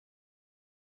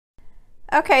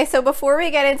Okay, so before we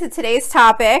get into today's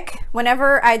topic,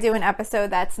 whenever I do an episode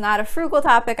that's not a frugal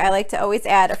topic, I like to always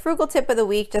add a frugal tip of the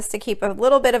week just to keep a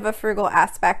little bit of a frugal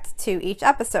aspect to each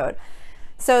episode.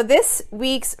 So this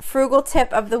week's frugal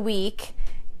tip of the week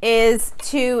is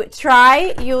to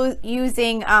try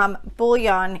using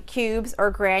bouillon cubes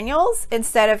or granules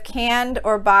instead of canned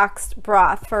or boxed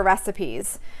broth for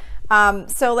recipes.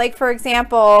 So like for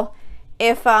example,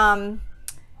 if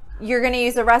you're going to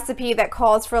use a recipe that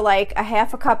calls for like a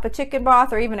half a cup of chicken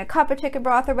broth or even a cup of chicken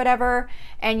broth or whatever,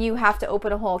 and you have to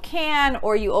open a whole can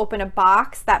or you open a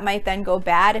box, that might then go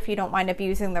bad if you don't wind up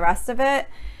using the rest of it.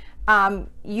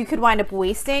 You could wind up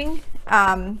wasting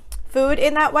food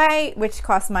in that way, which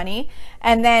costs money.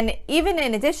 And then even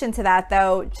in addition to that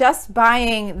though, just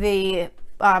buying the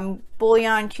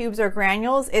bouillon cubes or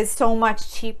granules is so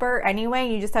much cheaper anyway.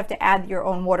 You just have to add your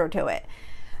own water to it.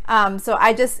 So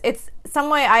it's some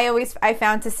way I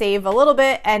found to save a little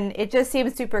bit, and it just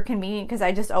seems super convenient because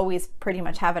I just always pretty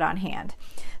much have it on hand.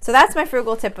 So that's my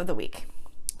frugal tip of the week.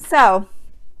 So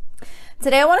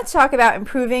today I want to talk about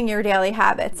improving your daily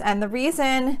habits, and the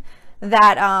reason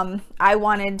that I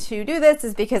wanted to do this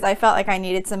is because I felt like I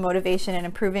needed some motivation in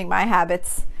improving my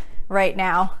habits right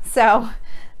now. So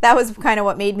that was kind of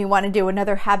what made me want to do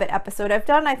another habit episode. I've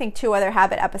done, I think, 2 other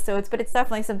habit episodes, but it's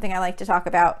definitely something I like to talk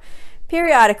about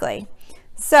periodically.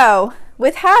 So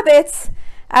with habits,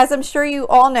 as I'm sure you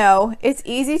all know, it's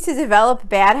easy to develop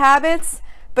bad habits,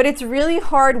 but it's really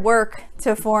hard work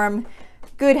to form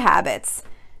good habits.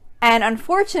 And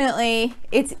unfortunately,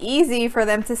 it's easy for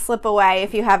them to slip away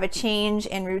if you have a change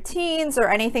in routines or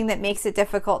anything that makes it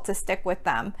difficult to stick with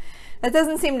them. That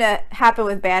doesn't seem to happen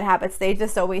with bad habits. They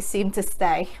just always seem to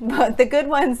stay. But the good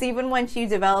ones, even once you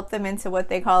develop them into what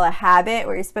they call a habit,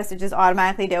 where you're supposed to just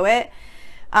automatically do it,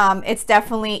 it's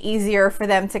definitely easier for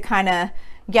them to kind of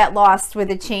get lost with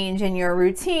a change in your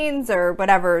routines or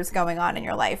whatever is going on in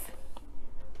your life.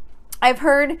 I've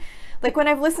heard, like when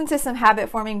I've listened to some habit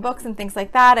forming books and things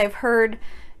like that, I've heard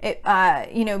it,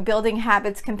 building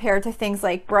habits compared to things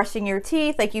like brushing your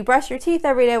teeth. Like you brush your teeth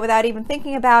every day without even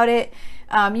thinking about it.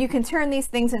 You can turn these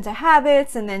things into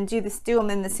habits and then do them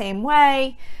in the same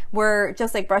way, where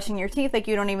just like brushing your teeth, like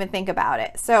you don't even think about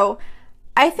it. So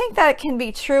I think that can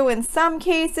be true in some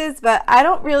cases, but I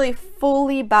don't really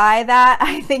fully buy that.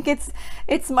 I think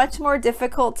it's much more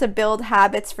difficult to build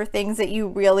habits for things that you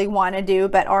really want to do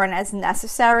but aren't as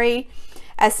necessary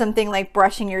as something like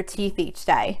brushing your teeth each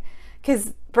day.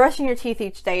 Because brushing your teeth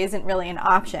each day isn't really an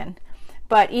option,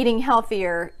 but eating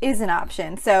healthier is an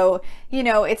option. So,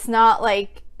 it's not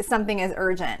like something as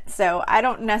urgent. So I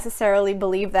don't necessarily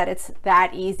believe that it's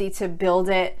that easy to build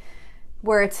it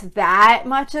where it's that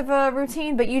much of a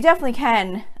routine, but you definitely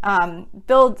can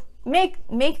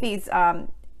make these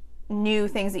new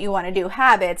things that you want to do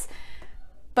habits,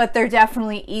 but they're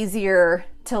definitely easier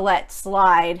to let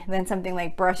slide than something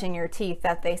like brushing your teeth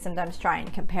that they sometimes try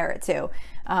and compare it to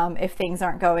if things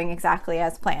aren't going exactly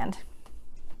as planned.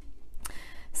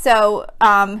 So,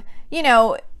 I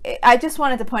just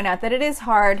wanted to point out that it is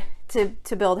hard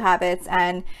to build habits,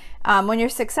 and when you're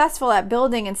successful at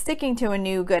building and sticking to a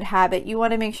new good habit, you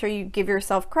want to make sure you give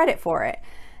yourself credit for it.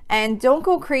 And don't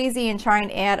go crazy and try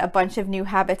and add a bunch of new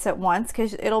habits at once,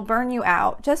 because it'll burn you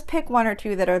out. Just pick 1 or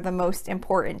 2 that are the most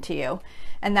important to you,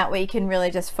 and that way you can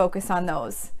really just focus on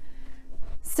those.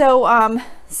 So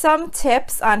some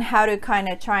tips on how to kind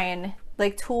of try and,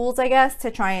 like tools, I guess,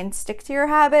 to try and stick to your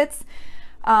habits.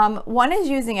 One is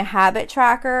using a habit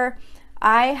tracker.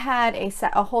 I had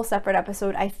a whole separate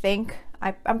episode, I think.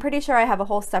 I'm pretty sure I have a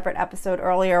whole separate episode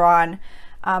earlier on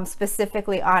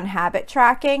specifically on habit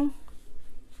tracking.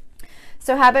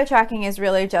 So habit tracking is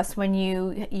really just when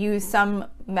you use some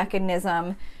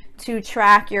mechanism to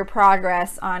track your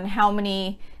progress on how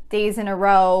many days in a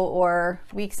row or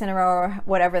weeks in a row or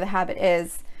whatever the habit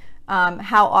is,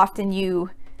 how often you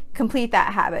complete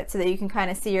that habit, so that you can kind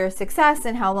of see your success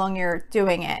and how long you're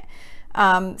doing it.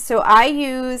 So I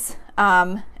use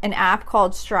an app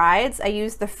called Strides. I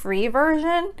use the free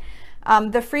version.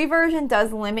 The free version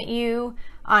does limit you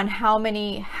on how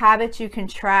many habits you can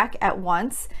track at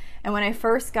once. And when I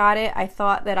first got it, I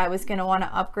thought that I was going to want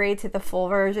to upgrade to the full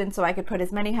version so I could put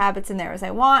as many habits in there as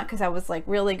I want, because I was like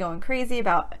really going crazy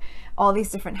about all these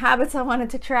different habits I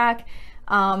wanted to track.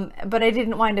 But I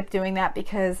didn't wind up doing that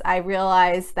because I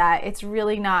realized that it's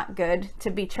really not good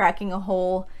to be tracking a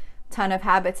whole ton of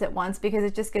habits at once, because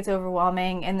it just gets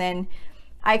overwhelming. And then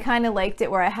I kind of liked it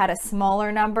where I had a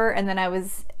smaller number, and then I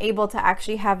was able to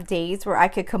actually have days where I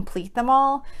could complete them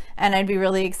all, and I'd be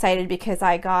really excited because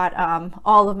I got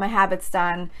all of my habits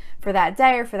done for that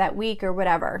day or for that week or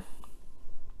whatever.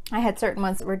 I had certain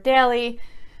ones that were daily,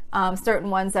 certain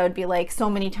ones that would be like so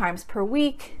many times per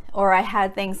week, or I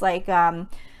had things like I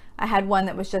had one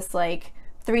that was just like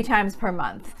 3 times per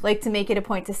month, like to make it a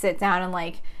point to sit down and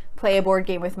like play a board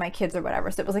game with my kids or whatever.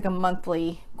 So it was like a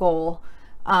monthly goal.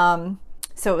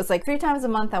 So it was like 3 times a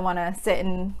month I want to sit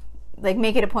and like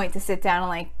make it a point to sit down and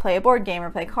like play a board game or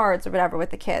play cards or whatever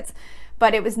with the kids.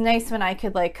 But it was nice when I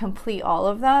could like complete all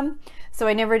of them. So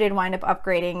I never did wind up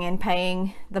upgrading and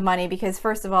paying the money, because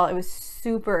first of all, it was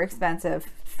super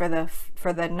expensive for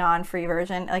the non-free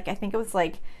version. Like I think it was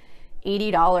like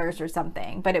 $80 or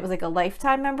something, but it was like a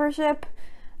lifetime membership.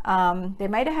 They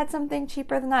might have had something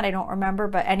cheaper than that, I don't remember.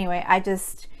 But anyway,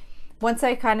 once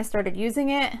I kind of started using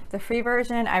it, the free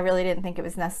version, I really didn't think it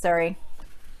was necessary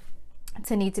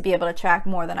to need to be able to track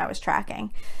more than I was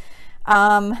tracking.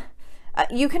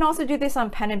 You can also do this on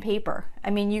pen and paper. I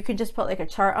mean, you could just put like a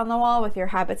chart on the wall with your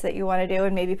habits that you want to do,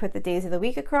 and maybe put the days of the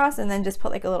week across, and then just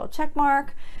put like a little check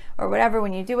mark or whatever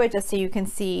when you do it, just so you can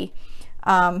see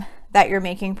that you're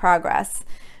making progress.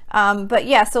 But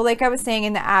yeah, so like I was saying,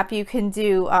 in the app you can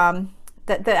do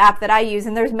the app that I use,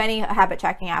 and there's many habit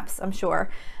tracking apps, I'm sure,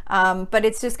 but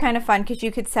it's just kind of fun because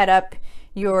you could set up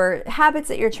your habits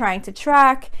that you're trying to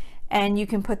track, and you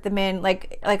can put them in,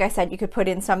 like I said, you could put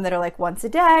in some that are like once a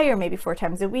day or maybe 4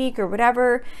 times a week or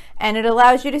whatever, and it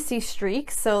allows you to see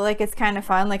streaks. So like it's kind of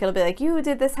fun, like it'll be like, you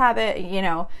did this habit,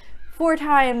 4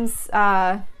 times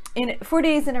in 4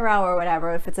 days in a row or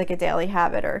whatever, if it's like a daily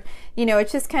habit, or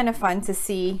it's just kind of fun to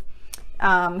see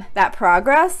that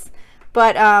progress.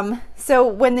 But so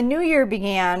when the new year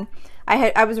began,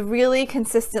 I was really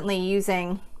consistently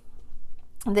using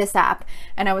this app,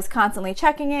 and I was constantly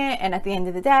checking it, and at the end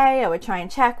of the day I would try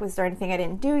and check, was there anything I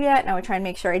didn't do yet, and I would try and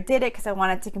make sure I did it, because I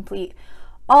wanted to complete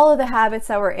all of the habits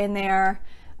that were in there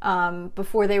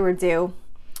before they were due.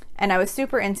 And I was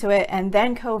super into it, and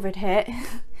then COVID hit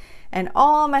and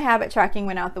all my habit tracking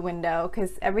went out the window,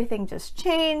 because everything just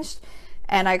changed,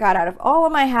 and I got out of all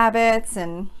of my habits,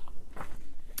 and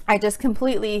I just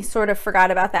completely sort of forgot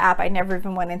about the app. I never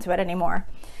even went into it anymore.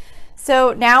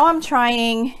 So now I'm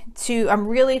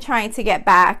really trying to get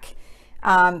back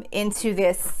into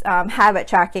this habit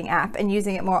tracking app and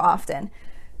using it more often.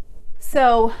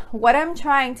 So what I'm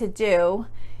trying to do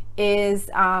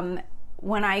is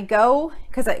when I go,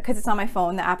 because it's on my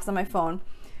phone, the app's on my phone.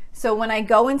 So when I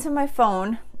go into my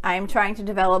phone, I'm trying to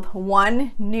develop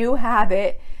one new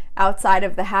habit outside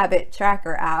of the habit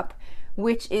tracker app,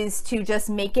 which is to just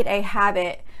make it a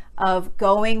habit of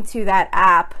going to that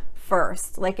app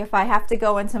first. Like if I have to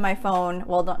go into my phone,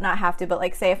 well, not have to, but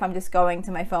like say if I'm just going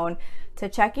to my phone to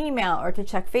check email or to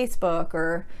check Facebook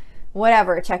or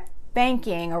whatever, check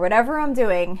banking or whatever I'm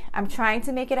doing, I'm trying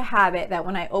to make it a habit that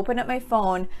when I open up my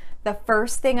phone, the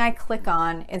first thing I click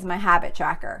on is my habit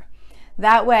tracker.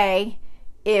 That way,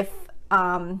 if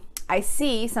I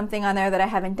see something on there that I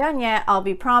haven't done yet, I'll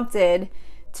be prompted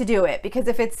to do it. Because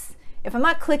if I'm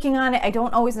not clicking on it, I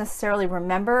don't always necessarily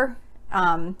remember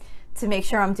to make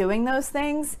sure I'm doing those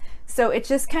things. So it's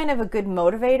just kind of a good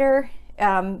motivator.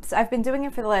 So I've been doing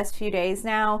it for the last few days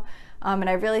now, and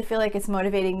I really feel like it's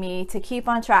motivating me to keep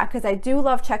on track, because I do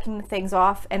love checking the things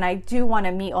off, and I do want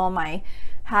to meet all my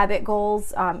habit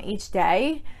goals each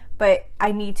day, but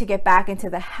I need to get back into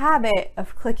the habit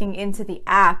of clicking into the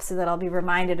app so that I'll be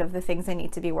reminded of the things I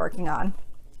need to be working on.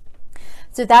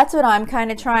 So that's what I'm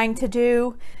kind of trying to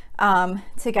do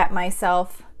to get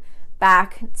myself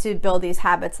back to build these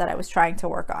habits that I was trying to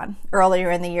work on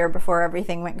earlier in the year before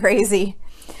everything went crazy.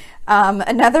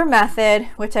 Another method,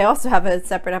 which I also have a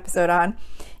separate episode on,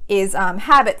 is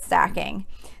habit stacking.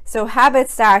 So habit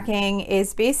stacking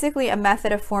is basically a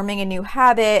method of forming a new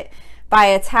habit by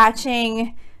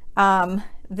attaching the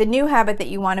new habit that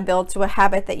you want to build to a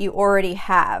habit that you already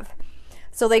have.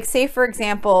 So like say for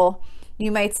example,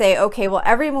 you might say, okay, well,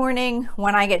 every morning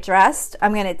when I get dressed,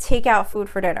 I'm going to take out food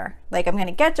for dinner. Like I'm going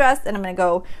to get dressed and I'm going to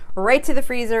go right to the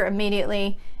freezer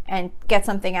immediately and get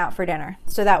something out for dinner.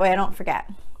 So that way I don't forget.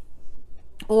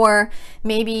 Or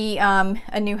maybe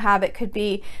a new habit could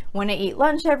be when I eat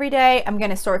lunch every day, I'm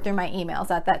going to sort through my emails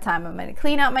at that time. I'm going to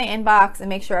clean out my inbox and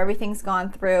make sure everything's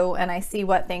gone through and I see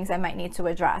what things I might need to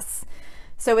address.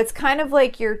 So it's kind of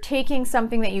like you're taking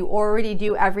something that you already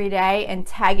do every day and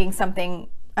tagging something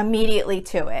immediately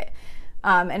to it.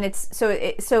 And it's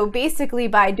so basically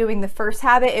by doing the first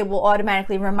habit, it will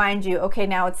automatically remind you, okay,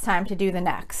 now it's time to do the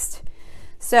next.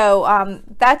 So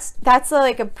that's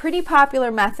like a pretty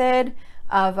popular method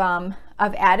of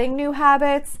adding new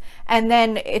habits. And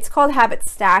then it's called habit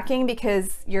stacking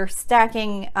because you're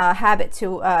stacking a habit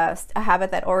to a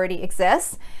habit that already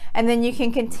exists, and then you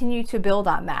can continue to build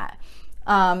on that.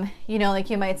 You know, like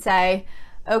you might say,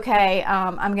 okay,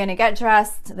 I'm going to get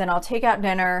dressed, then I'll take out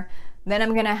dinner, then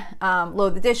I'm going to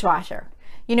load the dishwasher.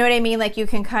 You know what I mean? Like you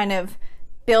can kind of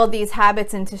build these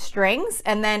habits into strings.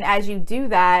 And then as you do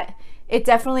that, it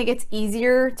definitely gets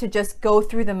easier to just go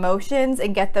through the motions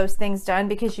and get those things done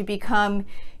because you become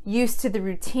used to the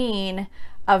routine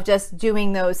of just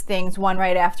doing those things one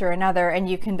right after another, and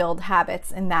you can build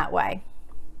habits in that way.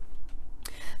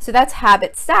 So that's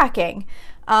habit stacking.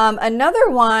 Another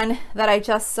one that I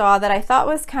just saw that I thought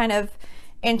was kind of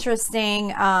interesting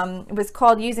was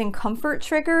called using comfort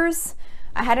triggers.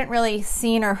 I hadn't really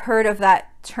seen or heard of that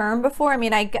term before. I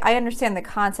mean, I understand the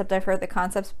concept. I've heard the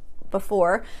concepts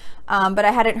before, but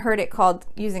I hadn't heard it called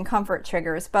using comfort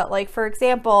triggers. But like, for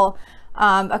example,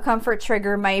 a comfort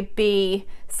trigger might be,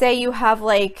 say you have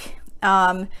like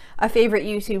a favorite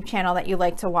YouTube channel that you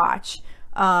like to watch,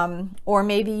 or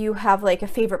maybe you have like a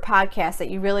favorite podcast that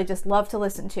you really just love to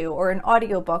listen to, or an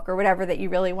audiobook or whatever that you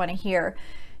really want to hear.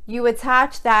 You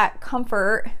attach that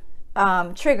comfort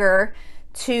trigger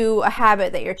to a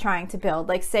habit that you're trying to build.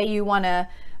 Like say you want to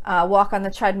walk on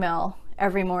the treadmill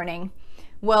every morning.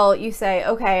 Well, you say,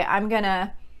 okay, I'm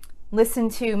gonna listen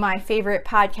to my favorite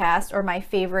podcast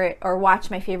or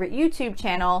watch my favorite YouTube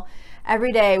channel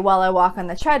every day while I walk on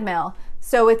the treadmill.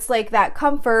 So it's like that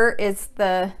comfort is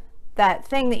that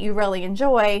thing that you really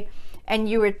enjoy, and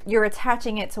you're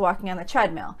attaching it to walking on the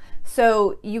treadmill.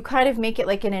 So you kind of make it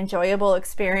like an enjoyable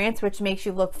experience, which makes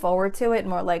you look forward to it,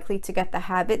 more likely to get the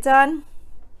habit done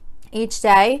each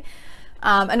day.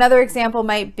 Another example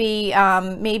might be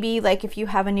maybe like if you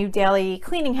have a new daily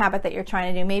cleaning habit that you're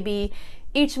trying to do, maybe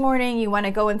each morning you want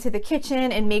to go into the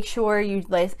kitchen and make sure you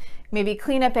like maybe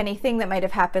clean up anything that might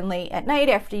have happened late at night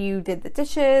after you did the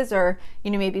dishes, or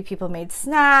maybe people made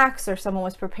snacks, or someone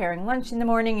was preparing lunch in the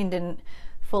morning and didn't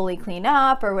fully clean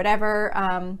up or whatever.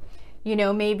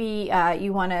 Maybe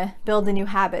you want to build a new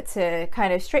habit to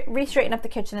kind of re-straighten up the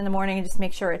kitchen in the morning and just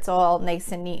make sure it's all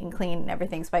nice and neat and clean and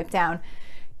everything's wiped down.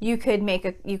 You could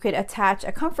attach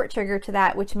a comfort trigger to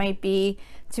that, which might be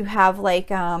to have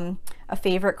like a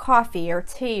favorite coffee or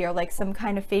tea or like some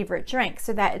kind of favorite drink,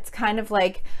 so that it's kind of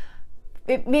like,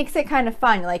 it makes it kind of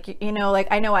fun. Like, like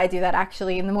I know I do that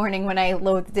actually in the morning when I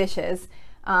load the dishes.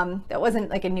 That wasn't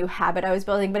like a new habit I was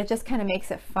building, but it just kind of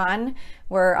makes it fun,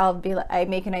 where I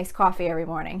make an iced coffee every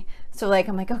morning. So like,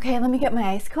 I'm like, okay, let me get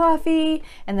my iced coffee,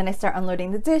 and then I start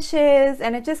unloading the dishes,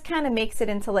 and it just kind of makes it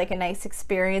into like a nice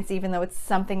experience, even though it's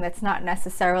something that's not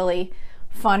necessarily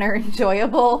fun or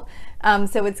enjoyable.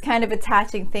 So it's kind of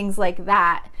attaching things like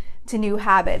that to new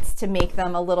habits to make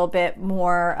them a little bit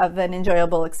more of an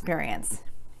enjoyable experience.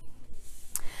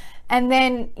 And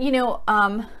then,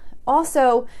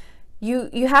 also,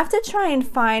 you have to try and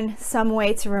find some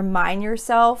way to remind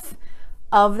yourself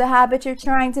of the habit you're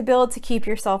trying to build to keep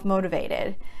yourself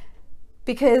motivated.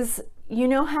 Because you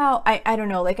know how, I don't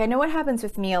know, like I know what happens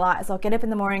with me a lot is I'll get up in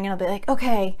the morning and I'll be like,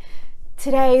 okay,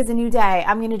 today is a new day.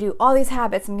 I'm going to do all these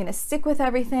habits. I'm going to stick with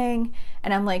everything.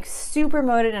 And I'm like super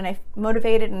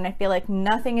motivated and I feel like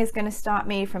nothing is going to stop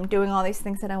me from doing all these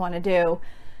things that I want to do.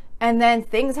 And then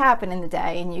things happen in the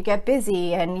day and you get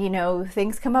busy and,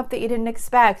 things come up that you didn't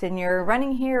expect, and you're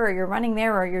running here or you're running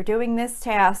there or you're doing this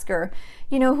task, or,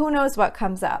 who knows what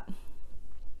comes up.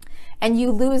 And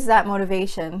you lose that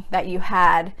motivation that you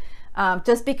had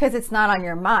just because it's not on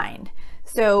your mind.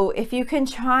 So if you can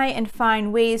try and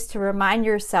find ways to remind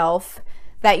yourself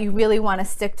that you really want to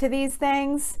stick to these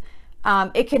things,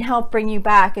 it can help bring you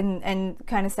back and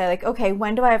kind of say like, okay,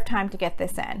 when do I have time to get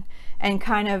this in? And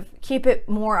kind of keep it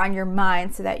more on your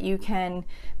mind so that you can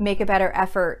make a better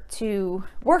effort to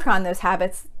work on those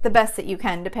habits the best that you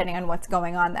can, depending on what's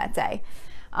going on that day.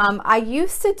 I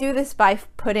used to do this by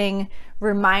putting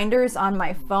reminders on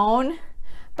my phone,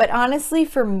 but honestly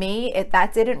for me,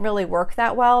 that didn't really work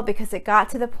that well, because it got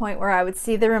to the point where I would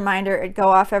see the reminder, it'd go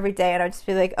off every day, and I'd just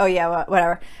be like, oh yeah,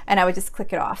 whatever, and I would just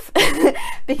click it off.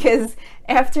 Because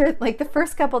after like the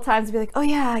first couple times I'd be like, oh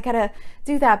yeah, I gotta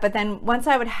do that, but then once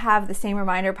I would have the same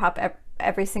reminder pop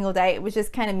every single day, it was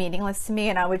just kind of meaningless to me,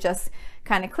 and I would just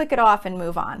kind of click it off and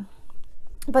move on.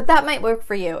 But that might work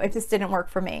for you. It just didn't work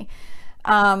for me.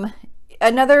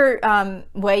 Another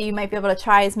way you might be able to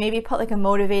try is maybe put like a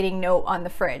motivating note on the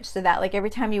fridge, so that like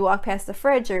every time you walk past the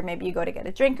fridge, or maybe you go to get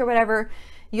a drink or whatever,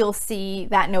 you'll see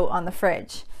that note on the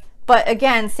fridge. But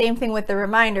again, same thing with the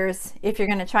reminders. If you're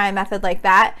going to try a method like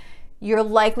that, you're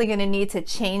likely going to need to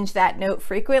change that note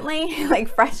frequently, like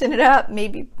freshen it up,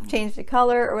 maybe change the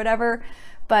color or whatever.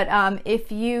 But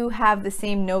if you have the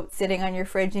same note sitting on your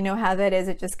fridge, you know how that is.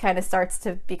 It just kind of starts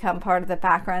to become part of the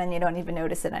background and you don't even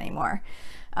notice it anymore.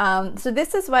 So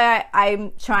this is why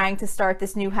I'm trying to start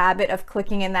this new habit of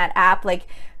clicking in that app, like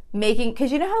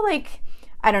because you know how like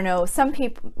I don't know, some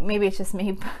people, maybe it's just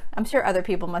me, I'm sure other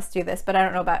people must do this, but I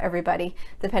don't know about everybody,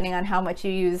 depending on how much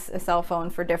you use a cell phone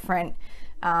for different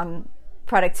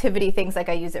productivity things. Like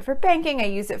I use it for banking, I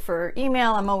use it for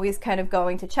email, I'm always kind of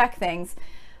going to check things.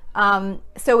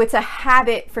 So it's a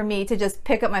habit for me to just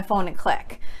pick up my phone and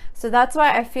click. So that's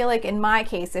why I feel like in my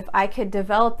case, if I could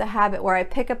develop the habit where I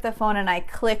pick up the phone and I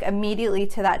click immediately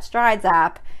to that Strides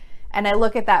app, and I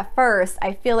look at that first,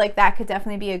 I feel like that could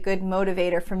definitely be a good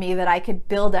motivator for me, that I could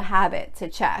build a habit to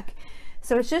check.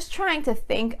 So it's just trying to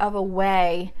think of a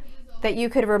way that you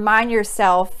could remind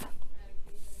yourself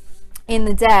in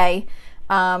the day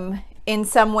in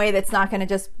some way that's not going to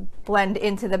just blend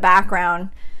into the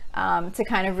background, to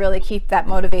kind of really keep that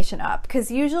motivation up.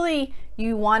 Because usually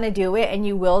you want to do it and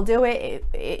you will do it.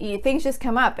 Things just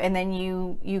come up, and then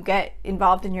you get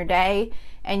involved in your day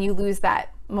and you lose that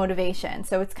motivation.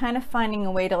 So it's kind of finding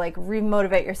a way to like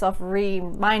remotivate yourself,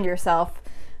 remind yourself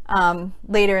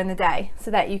later in the day,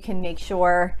 so that you can make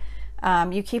sure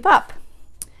you keep up.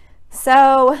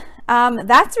 So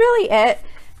that's really it.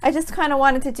 I just kind of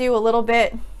wanted to do a little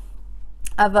bit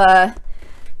of a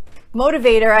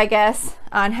motivator, I guess,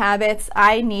 on habits.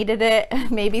 I needed it.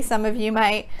 Maybe some of you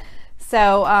might.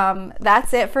 So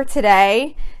that's it for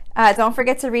today. Don't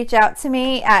forget to reach out to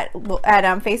me at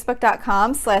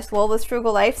facebook.com/Lola's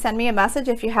Frugal Life. Send me a message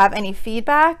if you have any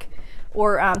feedback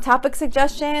or topic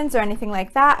suggestions or anything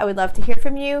like that. I would love to hear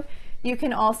from you. You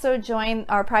can also join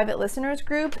our private listeners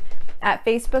group at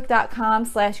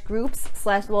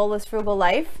facebook.com/groups/Lola's Frugal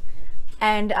Life.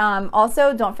 And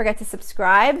also don't forget to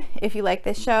subscribe if you like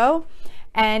this show.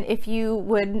 And if you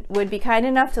would be kind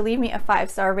enough to leave me a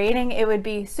 5-star rating, it would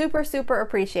be super, super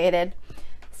appreciated.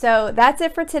 So that's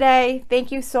it for today.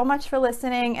 Thank you so much for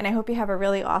listening, and I hope you have a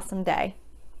really awesome day.